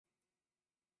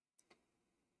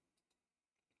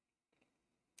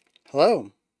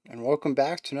Hello, and welcome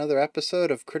back to another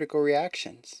episode of Critical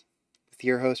Reactions with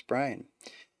your host, Bryan.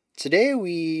 Today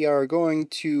we are going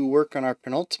to work on our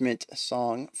penultimate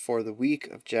song for the week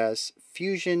of Jazz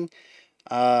Fusion.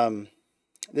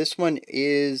 This one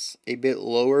is a bit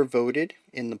lower voted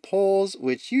in the polls,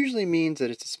 which usually means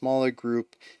that it's a smaller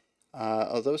group,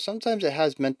 although sometimes it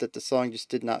has meant that the song just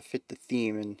did not fit the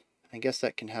theme, and I guess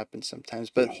that can happen sometimes.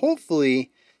 But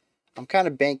hopefully I'm kind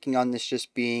of banking on this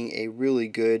just being a really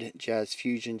good jazz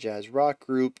fusion, jazz rock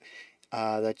group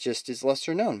that just is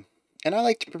lesser known. And I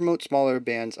like to promote smaller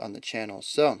bands on the channel,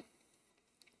 so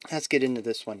let's get into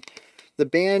this one. The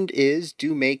band is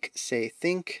Do Make Say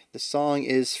Think. The song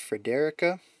is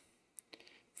Frederica.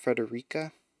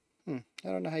 I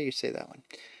don't know how you say that one.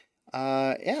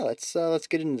 Yeah, let's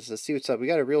get into this. Let's see what's up. We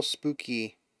got a real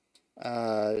spooky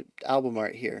album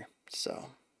art here, so.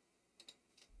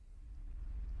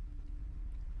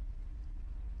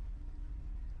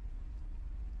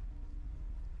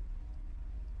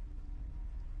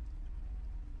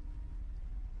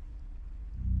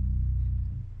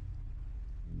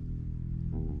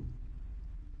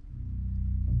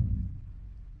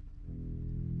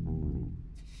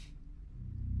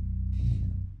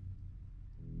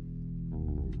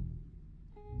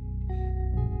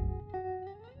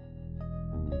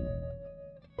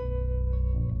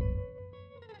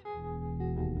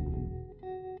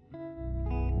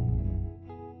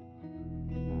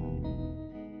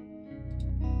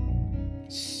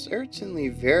 Certainly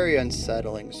very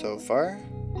unsettling so far.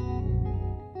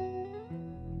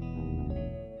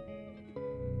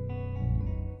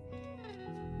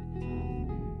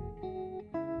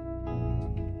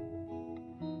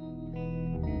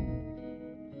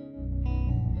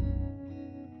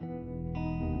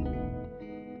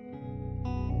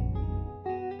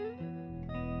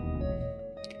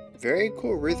 Very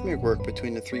cool rhythmic work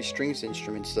between the three strings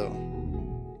instruments, though.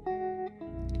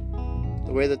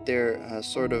 The way that they're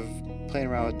sort of playing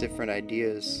around with different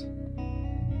ideas.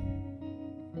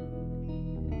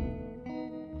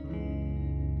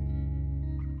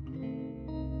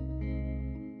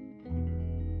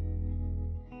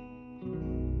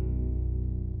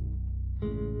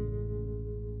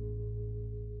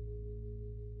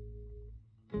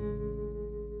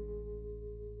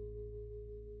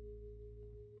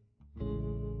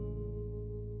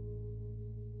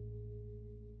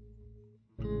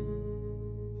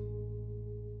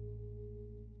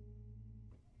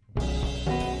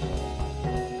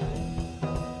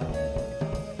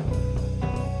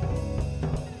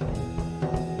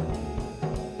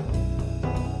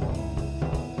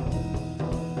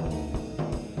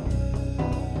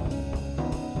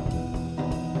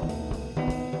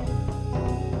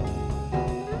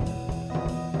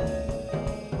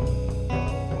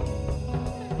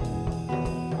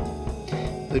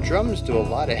 The drums do a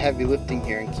lot of heavy lifting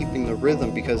here and keeping the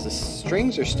rhythm because the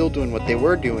strings are still doing what they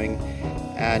were doing,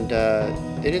 and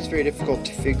it is very difficult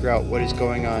to figure out what is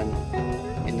going on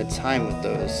in the time with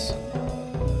those.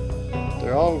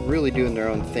 They're all really doing their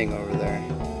own thing over there.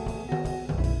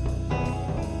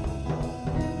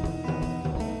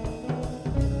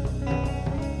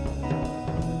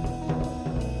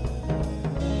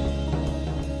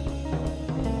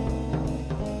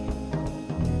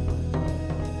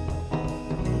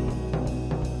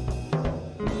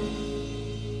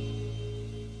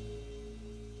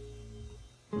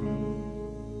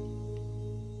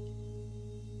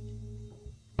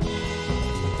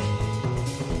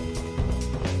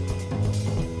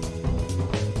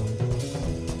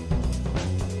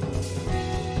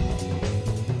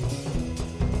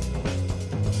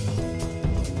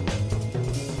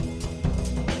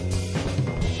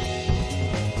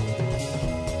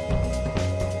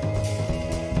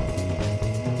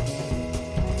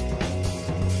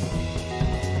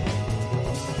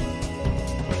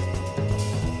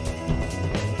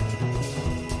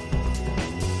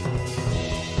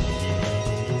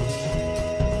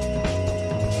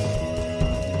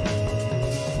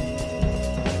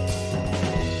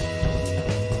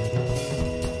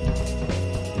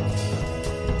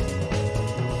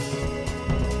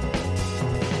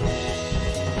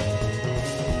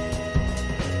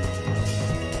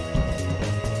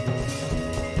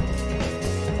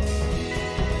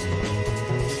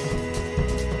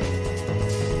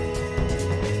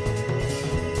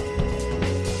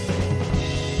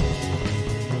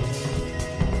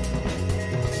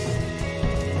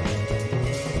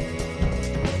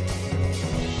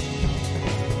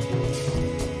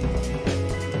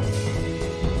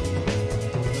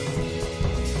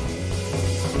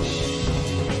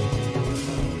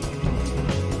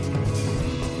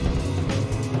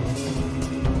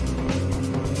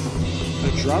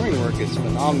 drumming work is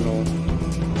phenomenal.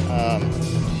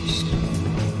 Just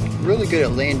really good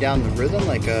at laying down the rhythm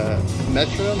like a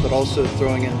metronome, but also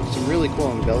throwing in some really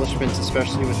cool embellishments,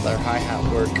 especially with their hi-hat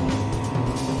work.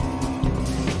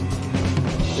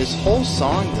 This whole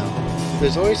song, though,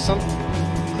 there's always some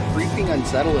creeping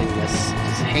unsettlingness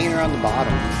just hanging around the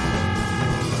bottom.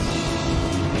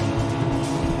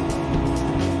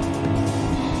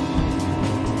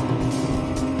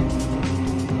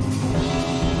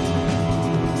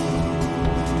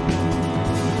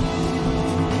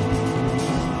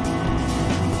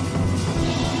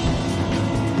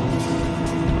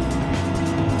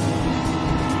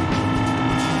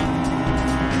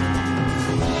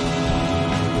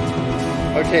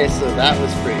 Okay, so that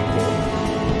was pretty cool.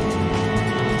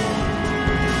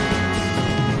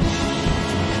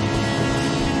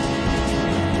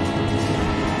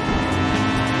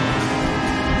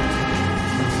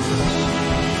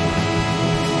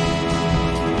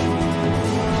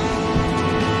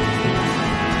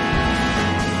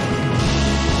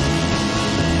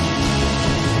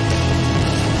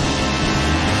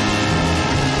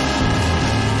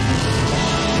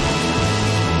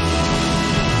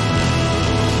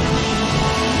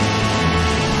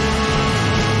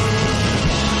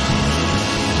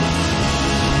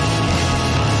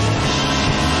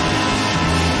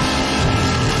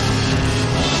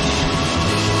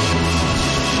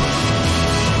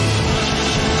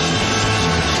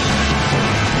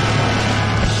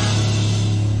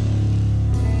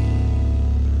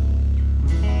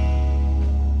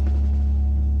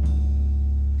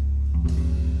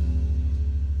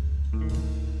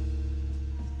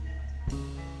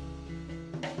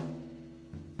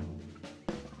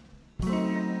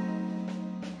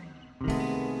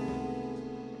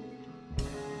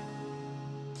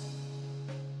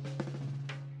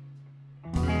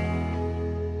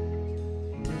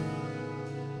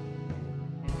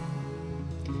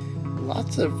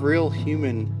 Lots of real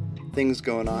human things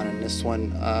going on in this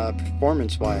one,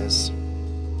 performance-wise.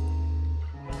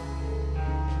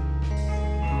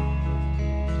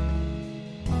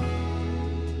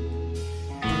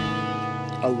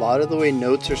 A lot of the way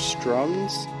notes are strummed,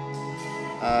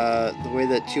 the way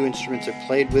that two instruments are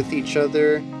played with each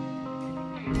other.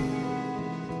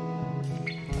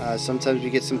 Sometimes we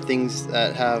get some things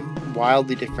that have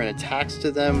wildly different attacks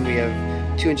to them. We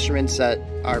have two instruments that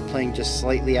are playing just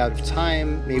slightly out of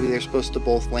time. Maybe they're supposed to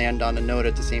both land on a note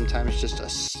at the same time. It's just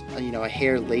a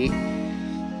hair late.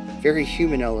 Very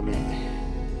human element.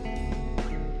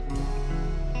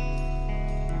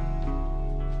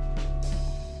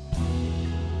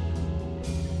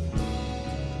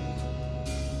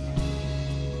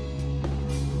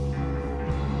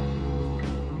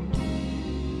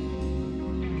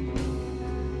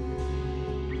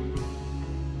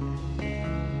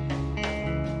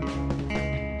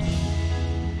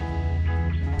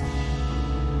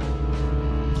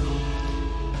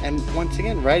 And once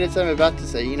again, right as I'm about to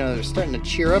say, they're starting to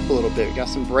cheer up a little bit. We got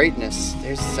some brightness.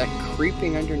 There's that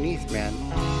creeping underneath, man.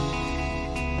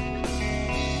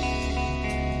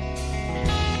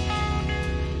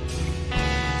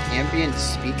 Ambient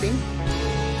speaking?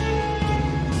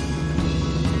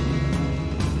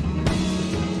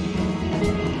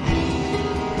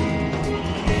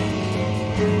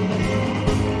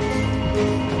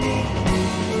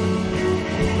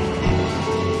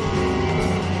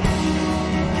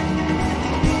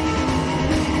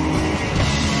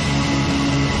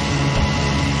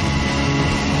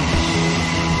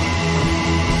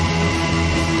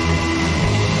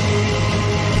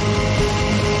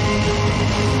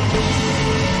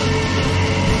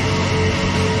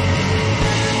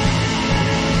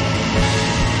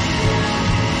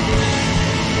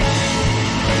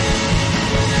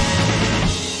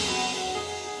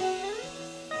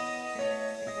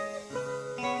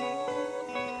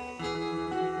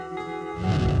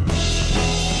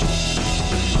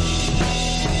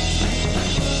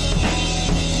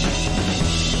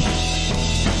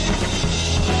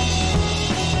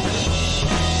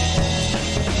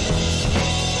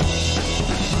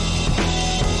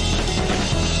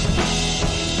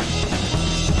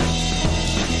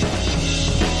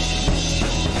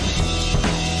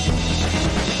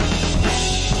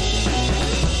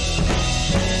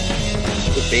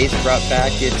 Bass brought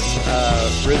back its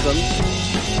rhythm,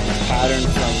 its pattern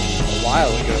from a while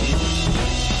ago.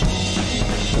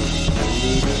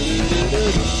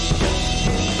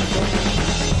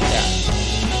 Yeah.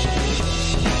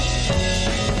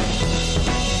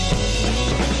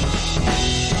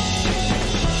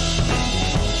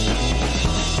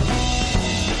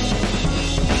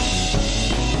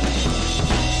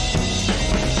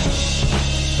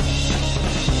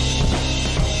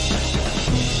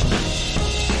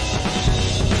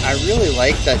 really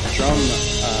like that drum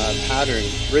pattern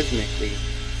rhythmically,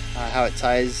 how it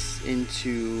ties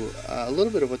into a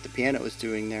little bit of what the piano was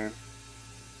doing there.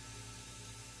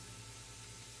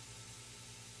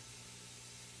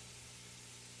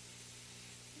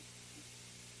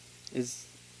 Is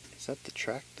that the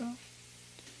track though?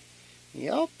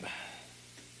 Yup.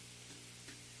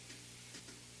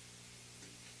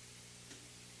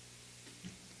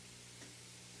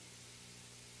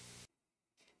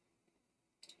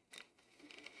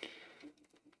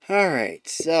 Alright,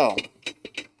 so.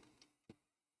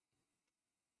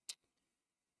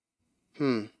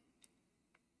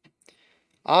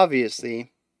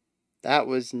 Obviously, that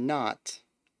was not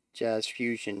jazz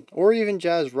fusion or even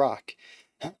jazz rock.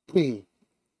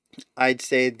 I'd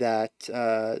say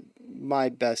that my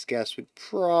best guess would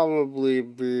probably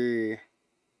be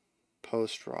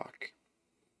post rock.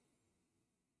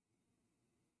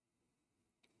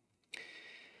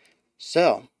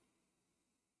 So,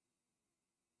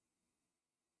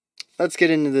 let's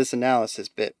get into this analysis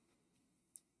bit.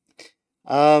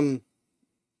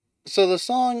 So the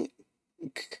song,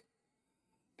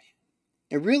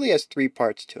 it really has three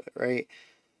parts to it, right?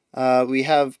 We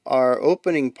have our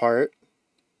opening part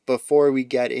before we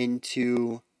get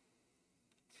into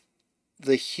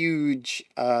the huge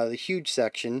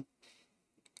section.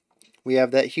 We have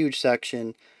that huge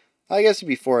section. I guess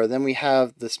before, then we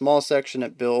have the small section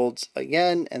that builds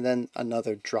again, and then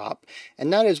another drop.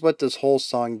 And that is what this whole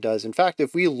song does. In fact,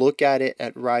 if we look at it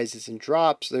at rises and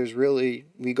drops, there's really,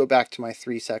 we go back to my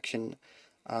three section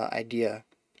idea,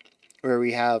 where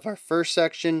we have our first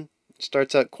section,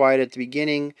 starts out quiet at the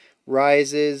beginning,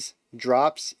 rises,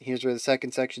 drops. Here's where the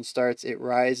second section starts. It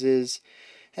rises,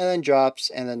 and then drops,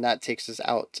 and then that takes us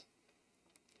out.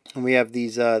 And we have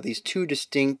these two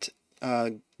distinct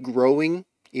growing,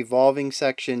 evolving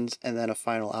sections, and then a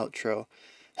final outro.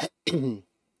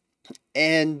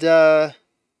 And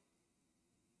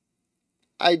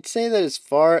I'd say that as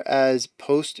far as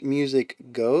post music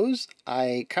goes,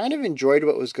 I kind of enjoyed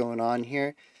what was going on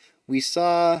here. We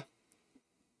saw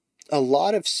a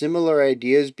lot of similar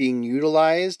ideas being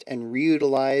utilized and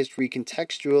reutilized,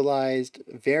 recontextualized,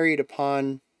 varied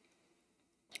upon.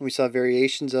 We saw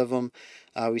variations of them.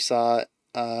 We saw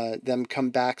them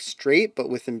come back straight, but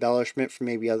with embellishment from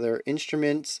maybe other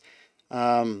instruments.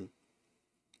 And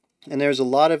there's a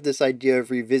lot of this idea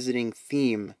of revisiting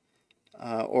theme,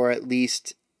 or at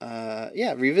least,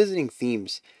 revisiting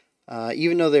themes,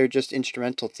 even though they're just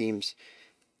instrumental themes,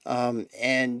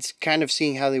 and kind of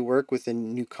seeing how they work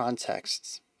within new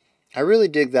contexts. I really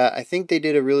dig that. I think they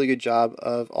did a really good job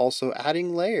of also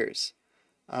adding layers.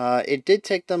 It did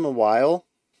take them a while.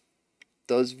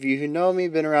 Those of you who know me,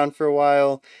 been around for a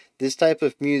while, this type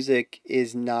of music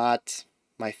is not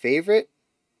my favorite.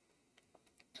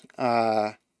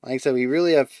 Like I said, we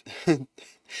really have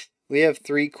we have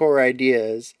three core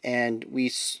ideas, and we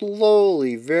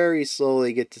slowly, very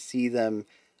slowly get to see them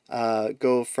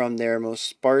go from their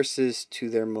most sparsest to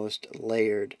their most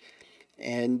layered.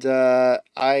 And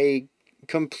I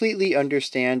completely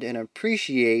understand and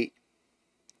appreciate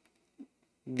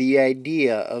the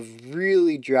idea of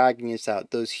really dragging us out.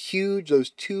 Those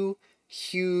two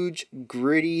huge,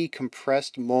 gritty,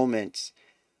 compressed moments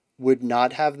would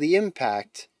not have the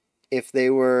impact if they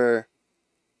were,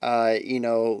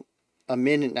 a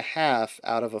minute and a half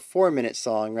out of a 4-minute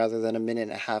song rather than a minute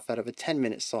and a half out of a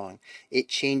 10-minute song. It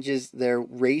changes their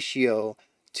ratio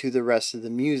to the rest of the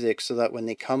music so that when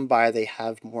they come by, they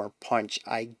have more punch.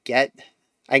 I get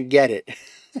it.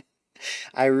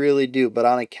 I really do. But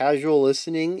on a casual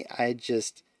listening,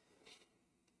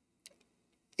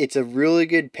 it's a really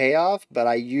good payoff, but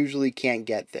I usually can't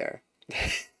get there.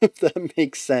 If that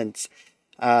makes sense.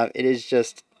 It is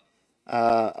just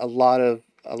a lot of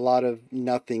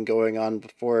nothing going on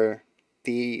before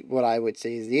what I would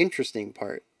say is the interesting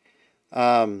part.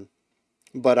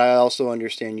 But I also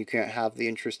understand you can't have the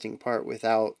interesting part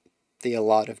without a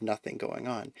lot of nothing going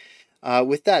on.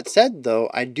 With that said, though,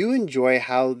 I do enjoy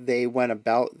how they went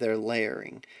about their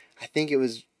layering. I think it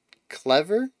was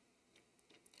clever,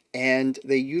 and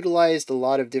they utilized a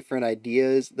lot of different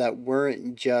ideas that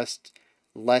weren't just,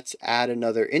 let's add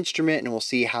another instrument and we'll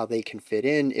see how they can fit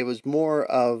in. It was more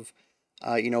of,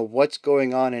 what's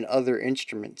going on in other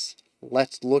instruments.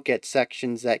 Let's look at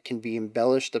sections that can be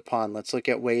embellished upon. Let's look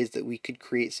at ways that we could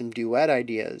create some duet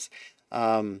ideas.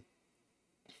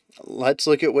 Let's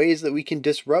look at ways that we can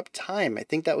disrupt time. I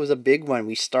think that was a big one.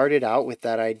 We started out with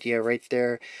that idea right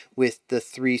there with the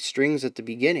 3 strings at the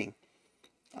beginning.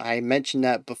 I mentioned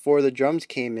that before the drums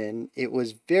came in, it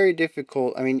was very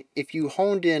difficult. I mean, if you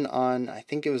honed in on, I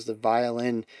think it was the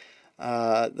violin,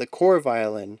 the core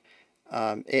violin,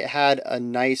 It had a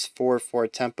nice 4/4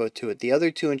 tempo to it. The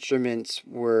other two instruments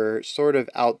were sort of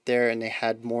out there and they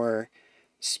had more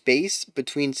space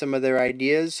between some of their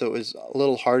ideas, so it was a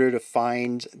little harder to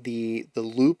find the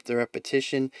loop, the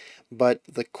repetition. But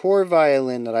the core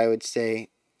violin that I would say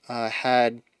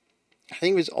had, I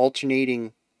think it was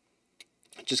alternating,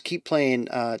 just keep playing,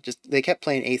 just they kept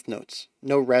playing eighth notes,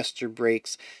 no rest or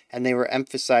breaks, and they were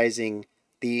emphasizing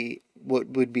the what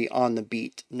would be on the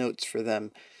beat notes for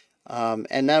them.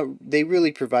 And that they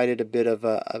really provided a bit of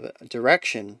a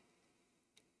direction.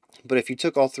 But if you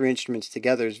took all three instruments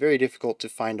together, it's very difficult to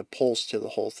find a pulse to the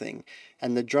whole thing.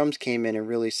 And the drums came in and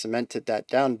really cemented that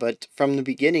down. But from the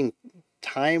beginning,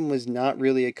 time was not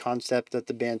really a concept that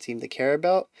the band seemed to care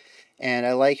about. And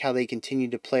I like how they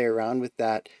continued to play around with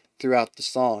that throughout the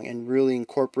song and really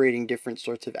incorporating different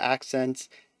sorts of accents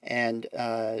and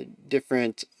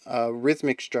different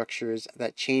rhythmic structures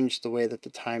that changed the way that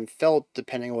the time felt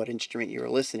depending on what instrument you were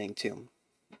listening to.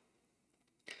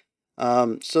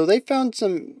 So they found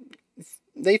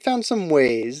some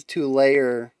ways to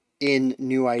layer in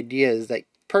new ideas that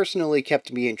personally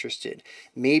kept me interested.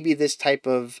 Maybe this type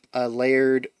of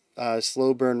layered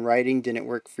slow burn writing didn't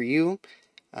work for you,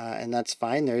 and that's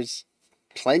fine. There's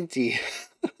plenty,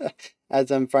 as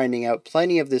I'm finding out,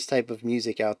 plenty of this type of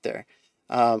music out there.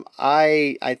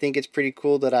 I think it's pretty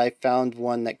cool that I found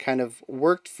one that kind of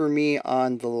worked for me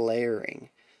on the layering.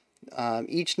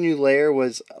 Each new layer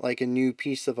was like a new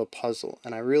piece of a puzzle,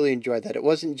 and I really enjoyed that. It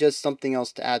wasn't just something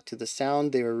else to add to the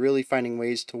sound, they were really finding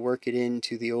ways to work it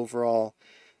into the overall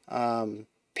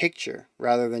picture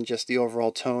rather than just the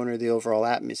overall tone or the overall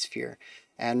atmosphere.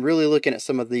 And really looking at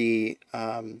some of the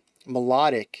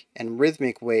melodic and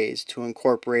rhythmic ways to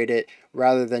incorporate it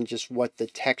rather than just what the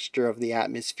texture of the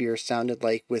atmosphere sounded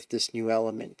like with this new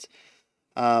element.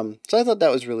 So I thought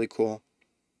that was really cool.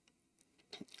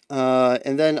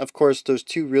 And then, of course, those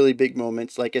two really big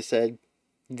moments, like I said,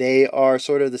 they are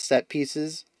sort of the set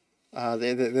pieces.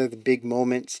 They're the big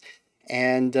moments,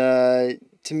 and to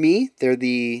me, they're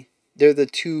the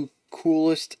two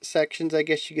coolest sections, I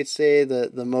guess you could say,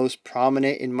 the most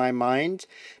prominent in my mind.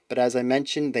 But as I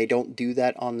mentioned, they don't do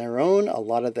that on their own. A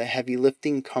lot of the heavy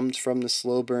lifting comes from the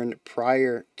slow burn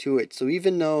prior to it. So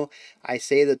even though I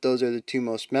say that those are the two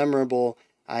most memorable,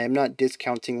 I am not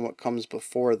discounting what comes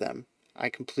before them. I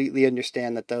completely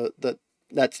understand that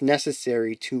that's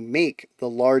necessary to make the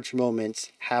large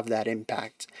moments have that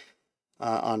impact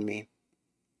on me.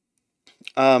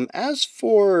 As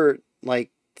for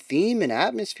like theme and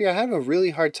atmosphere, I have a really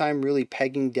hard time really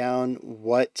pegging down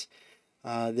what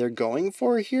they're going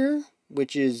for here,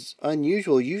 which is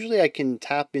unusual. Usually I can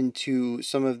tap into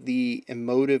some of the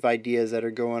emotive ideas that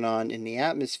are going on in the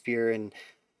atmosphere, and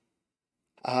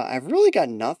I've really got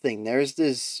nothing. There's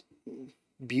this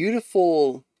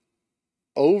beautiful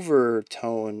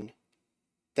overtone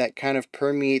that kind of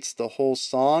permeates the whole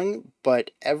song, but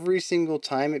every single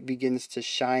time it begins to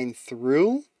shine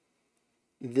through,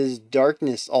 this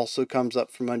darkness also comes up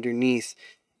from underneath,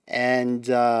 and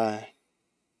I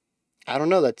don't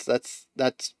know. That's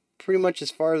pretty much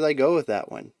as far as I go with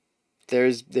that one.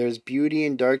 There's beauty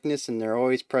and darkness, and they're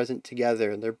always present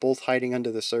together, and they're both hiding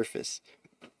under the surface.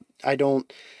 I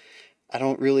don't I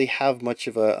don't really have much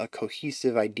of a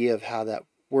cohesive idea of how that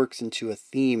works into a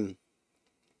theme,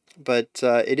 but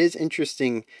it is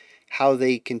interesting how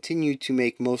they continue to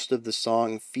make most of the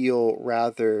song feel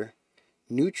rather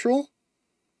neutral,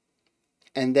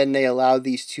 and then they allow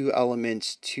these two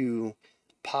elements to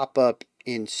pop up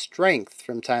in strength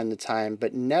from time to time,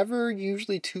 but never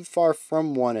usually too far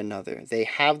from one another. They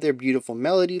have their beautiful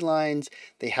melody lines,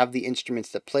 they have the instruments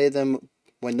that play them.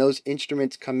 When those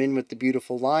instruments come in with the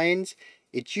beautiful lines,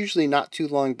 it's usually not too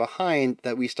long behind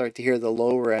that we start to hear the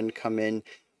lower end come in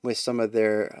with some of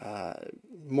their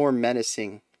more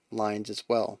menacing lines as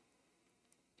well.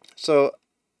 So,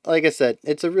 like I said,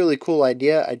 it's a really cool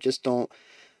idea. I just don't,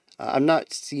 I'm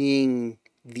not seeing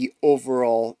the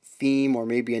overall theme or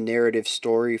maybe a narrative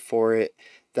story for it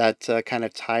that kind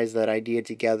of ties that idea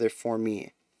together for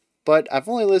me. But I've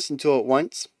only listened to it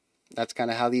once. That's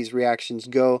kind of how these reactions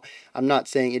go. I'm not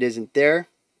saying it isn't there.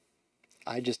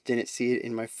 I just didn't see it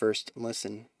in my first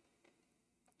listen.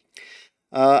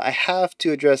 I have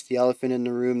to address the elephant in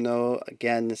the room, though.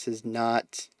 Again, this is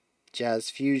not jazz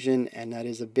fusion, and that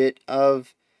is a bit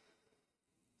of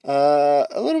a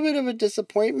little bit of a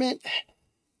disappointment.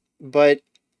 But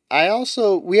we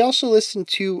also listened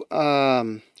to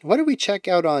what did we check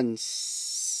out on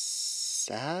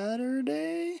Saturday?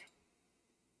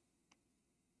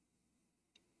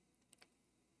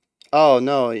 Oh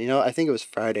no, I think it was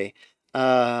Friday.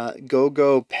 Go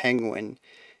Go Penguin.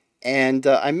 And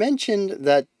I mentioned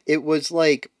that it was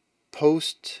like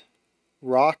post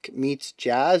rock meets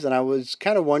jazz, and I was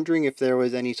kind of wondering if there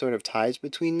was any sort of ties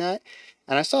between that.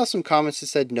 And I saw some comments that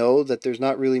said no, that there's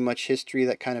not really much history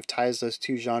that kind of ties those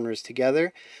two genres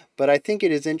together. But I think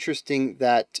it is interesting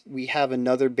that we have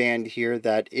another band here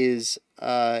that is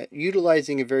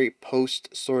utilizing a very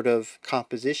post sort of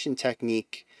composition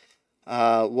technique,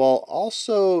 while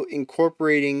also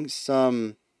incorporating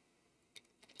some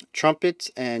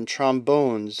trumpets and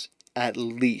trombones at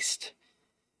least.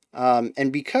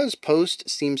 And because post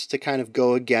seems to kind of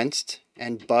go against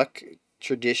and buck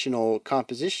traditional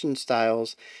composition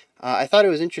styles, I thought it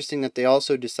was interesting that they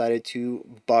also decided to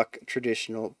buck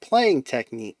traditional playing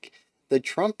technique. The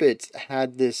trumpets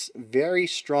had this very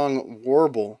strong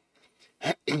warble,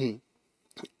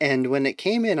 and when it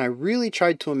came in, I really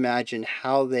tried to imagine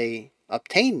how they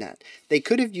obtained that. They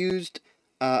could have used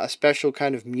a special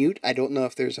kind of mute. I don't know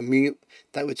if there's a mute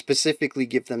that would specifically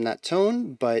give them that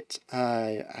tone, but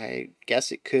I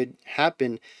guess it could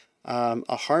happen.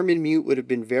 A Harmon mute would have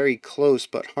been very close,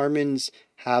 but Harmons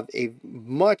have a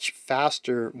much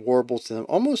faster warble to them,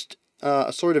 almost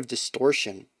a sort of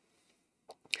distortion.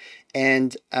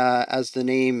 And as the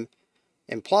name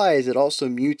implies, it also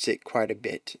mutes it quite a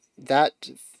bit.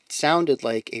 That sounded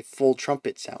like a full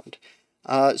trumpet sound.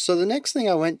 So the next thing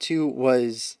I went to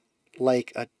was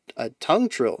like a tongue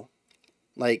trill,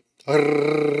 like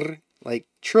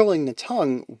trilling the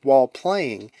tongue while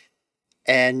playing.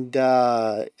 And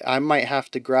I might have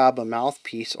to grab a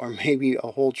mouthpiece or maybe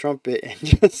a whole trumpet and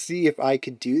just see if I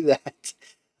could do that.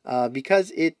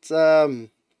 Because it's,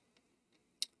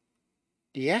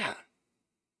 yeah,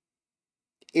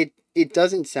 it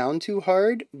doesn't sound too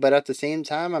hard, but at the same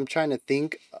time, I'm trying to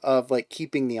think of like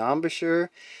keeping the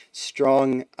embouchure,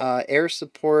 strong air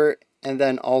support, and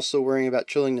then also worrying about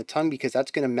trilling the tongue, because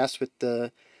that's going to mess with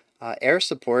the air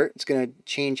support. It's going to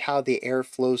change how the air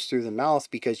flows through the mouth,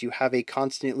 because you have a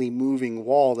constantly moving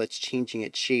wall that's changing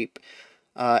its shape.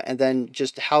 And then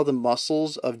just how the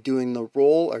muscles of doing the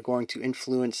roll are going to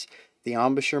influence the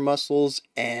embouchure muscles.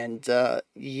 And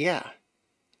yeah,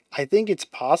 I think it's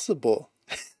possible.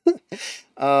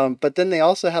 But then they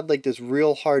also had like this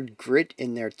real hard grit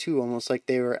in there too, almost like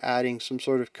they were adding some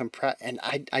sort of compress. And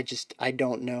I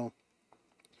don't know.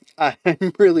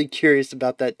 I'm really curious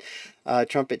about that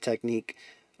trumpet technique,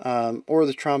 or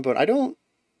the trombone. I don't.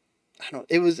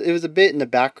 It was a bit in the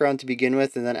background to begin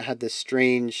with, and then it had this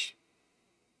strange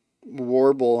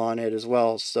warble on it as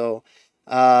well. So,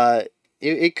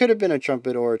 it could have been a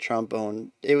trumpet or a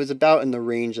trombone. It was about in the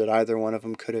range that either one of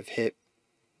them could have hit.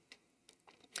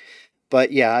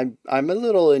 But yeah, I'm a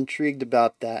little intrigued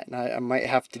about that, and I might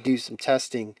have to do some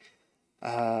testing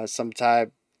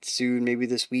sometime soon, maybe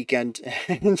this weekend,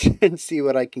 and see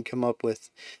what I can come up with.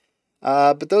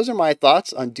 But those are my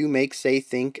thoughts on Do Make Say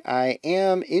Think. I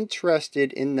am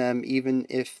interested in them, even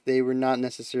if they were not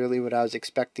necessarily what I was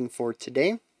expecting for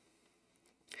today.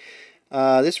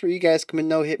 This is where you guys come and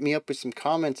know, hit me up with some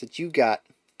comments that you got.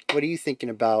 What are you thinking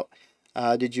about?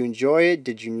 Did you enjoy it?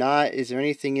 Did you not? Is there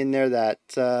anything in there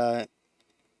that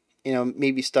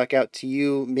maybe stuck out to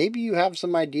you? Maybe you have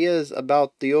some ideas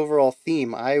about the overall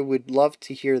theme. I would love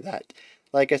to hear that.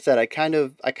 Like I said, I kind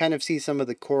of see some of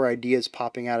the core ideas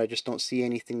popping out. I just don't see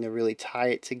anything to really tie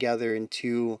it together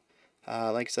into,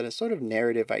 like I said, a sort of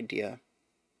narrative idea.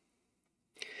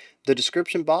 The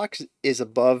description box is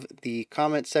above the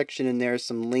comment section, and there are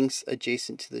some links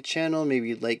adjacent to the channel. Maybe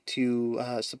you'd like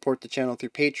to support the channel through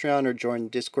Patreon or join the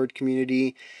Discord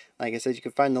community. Like I said, you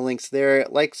can find the links there.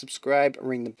 Like, subscribe,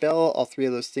 ring the bell. All three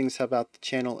of those things help out the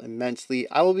channel immensely.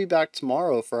 I will be back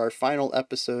tomorrow for our final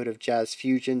episode of Jazz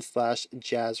Fusion /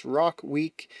 Jazz Rock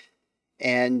Week,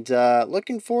 and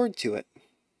looking forward to it.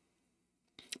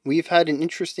 We've had an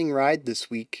interesting ride this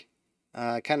week,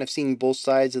 kind of seeing both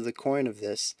sides of the coin of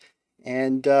this.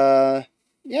 And yeah,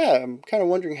 I'm kind of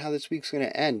wondering how this week's going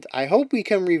to end. I hope we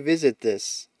can revisit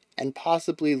this and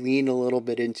possibly lean a little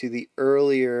bit into the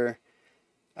earlier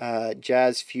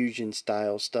jazz fusion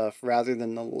style stuff rather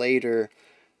than the later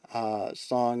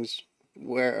songs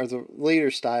or the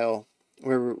later style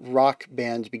where rock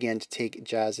bands began to take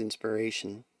jazz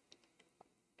inspiration.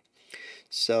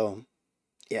 So,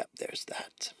 yeah, there's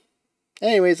that.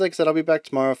 Anyways, like I said, I'll be back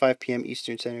tomorrow, 5 p.m.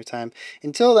 Eastern Standard Time.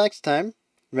 Until next time,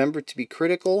 remember to be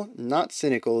critical, not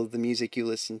cynical of the music you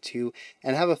listen to,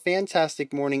 and have a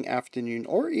fantastic morning, afternoon,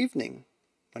 or evening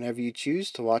whenever you choose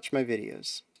to watch my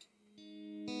videos.